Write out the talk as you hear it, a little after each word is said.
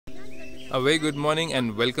A very good morning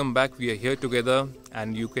and welcome back. We are here together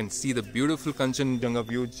and you can see the beautiful Kanchenjunga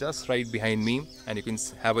view just right behind me, and you can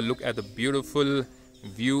have a look at the beautiful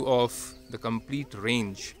view of the complete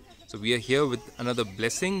range. So we are here with another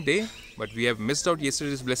blessing day, but we have missed out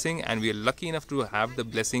yesterday's blessing and we are lucky enough to have the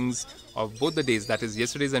blessings of both the days, that is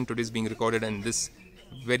yesterday's and today's, being recorded in this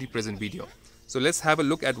very present video. So let's have a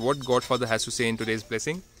look at what God Father has to say in today's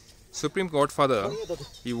blessing. Supreme God Father,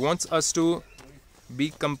 He wants us to be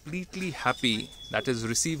completely happy, that is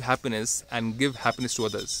receive happiness and give happiness to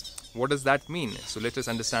others. What does that mean? So let us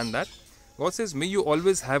understand that. God says, may you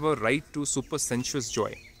always have a right to supersensuous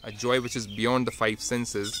joy. A joy which is beyond the five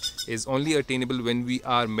senses is only attainable when we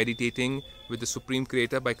are meditating with the Supreme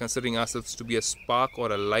Creator by considering ourselves to be a spark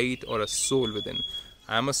or a light or a soul within.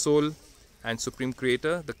 I am a soul, and Supreme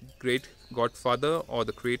Creator, the great God Father or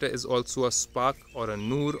the Creator, is also a spark or a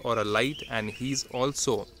noor or a light, and He's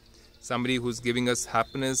also somebody who's giving us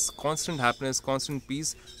happiness, constant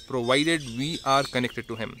peace, provided we are connected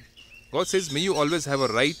to Him. God says, may you always have a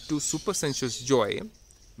right to supersensuous joy,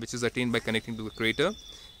 which is attained by connecting to the Creator,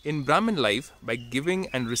 in Brahmin life by giving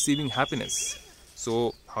and receiving happiness.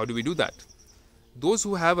 So how do we do that? Those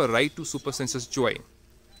who have a right to supersensuous joy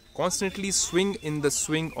constantly swing in the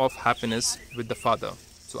swing of happiness with the Father.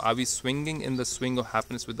 So are we swinging in the swing of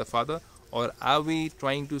happiness with the Father? Or are we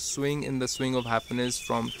trying to swing in the swing of happiness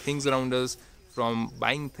from things around us, from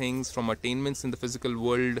buying things, from attainments in the physical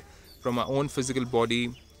world, from our own physical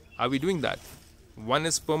body? Are we doing that? One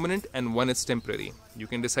is permanent and one is temporary. You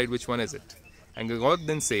can decide which one is it. And God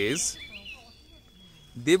then says,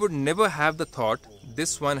 they would never have the thought,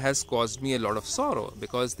 this one has caused me a lot of sorrow,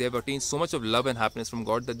 because they have attained so much of love and happiness from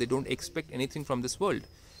God that they don't expect anything from this world.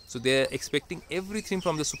 So they are expecting everything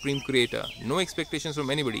from the Supreme Creator, no expectations from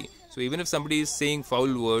anybody. So even if somebody is saying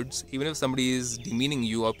foul words, even if somebody is demeaning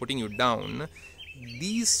you or putting you down,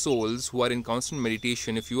 these souls who are in constant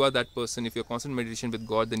meditation, if you are that person, if you're constant meditation with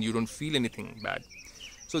God, then you don't feel anything bad.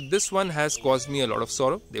 So this one has caused me a lot of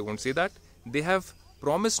sorrow. They won't say that. They have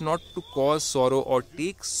promised not to cause sorrow or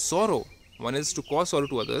take sorrow. One is to cause sorrow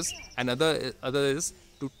to others, and other is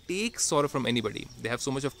to take sorrow from anybody. They have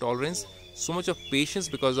so much of tolerance, so much of patience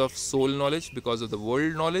because of soul knowledge, because of the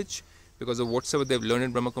world knowledge, because of whatsoever they've learned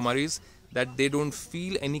in Brahmakumaris, that they don't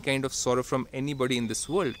feel any kind of sorrow from anybody in this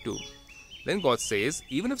world too. Then God says,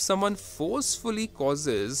 even if someone forcefully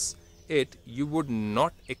causes it, you would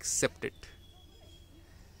not accept it.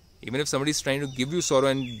 Even if somebody is trying to give you sorrow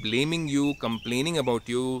and blaming you, complaining about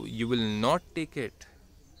you, you will not take it.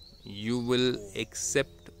 You will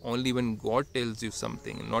accept only when God tells you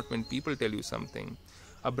something, not when people tell you something.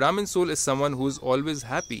 A Brahmin soul is someone who is always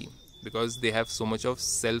happy because they have so much of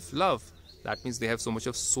self-love. That means they have so much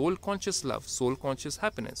of soul-conscious love, soul-conscious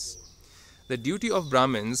happiness. The duty of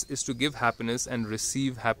Brahmins is to give happiness and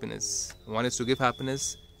receive happiness. One is to give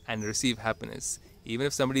happiness and receive happiness. Even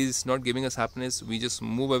if somebody is not giving us happiness, we just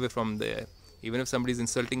move away from there. Even if somebody is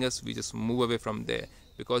insulting us, we just move away from there.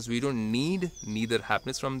 Because we don't need neither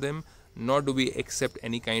happiness from them, nor do we accept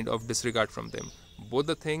any kind of disregard from them. Both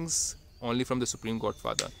the things only from the Supreme God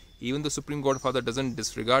Father. Even the Supreme God Father doesn't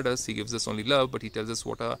disregard us, He gives us only love, but He tells us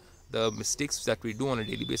what are the mistakes that we do on a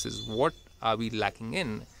daily basis. What are we lacking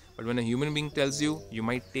in? But when a human being tells you, you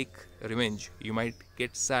might take revenge, you might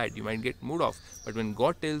get sad, you might get mood off. But when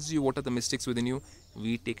God tells you what are the mistakes within you,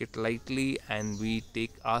 we take it lightly and we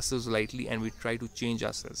take ourselves lightly and we try to change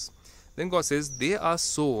ourselves. Then God says, they are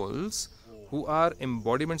souls who are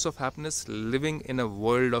embodiments of happiness, living in a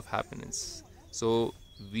world of happiness. So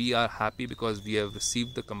we are happy because we have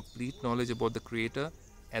received the complete knowledge about the Creator.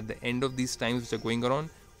 At the end of these times which are going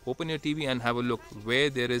on, open your TV and have a look where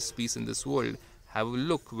there is peace in this world. Have a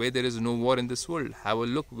look where there is no war in this world. Have a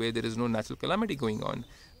look where there is no natural calamity going on.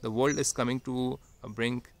 The world is coming to a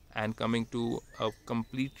brink and coming to a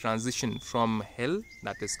complete transition from hell,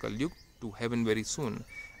 that is Kali Yuga, to heaven very soon.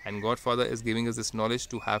 And God Father is giving us this knowledge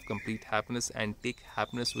to have complete happiness and take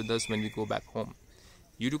happiness with us when we go back home.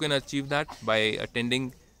 You too can achieve that by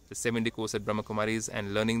attending the 7-day course at Brahmakumaris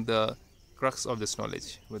and learning the crux of this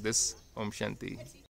knowledge. With this, Om Shanti.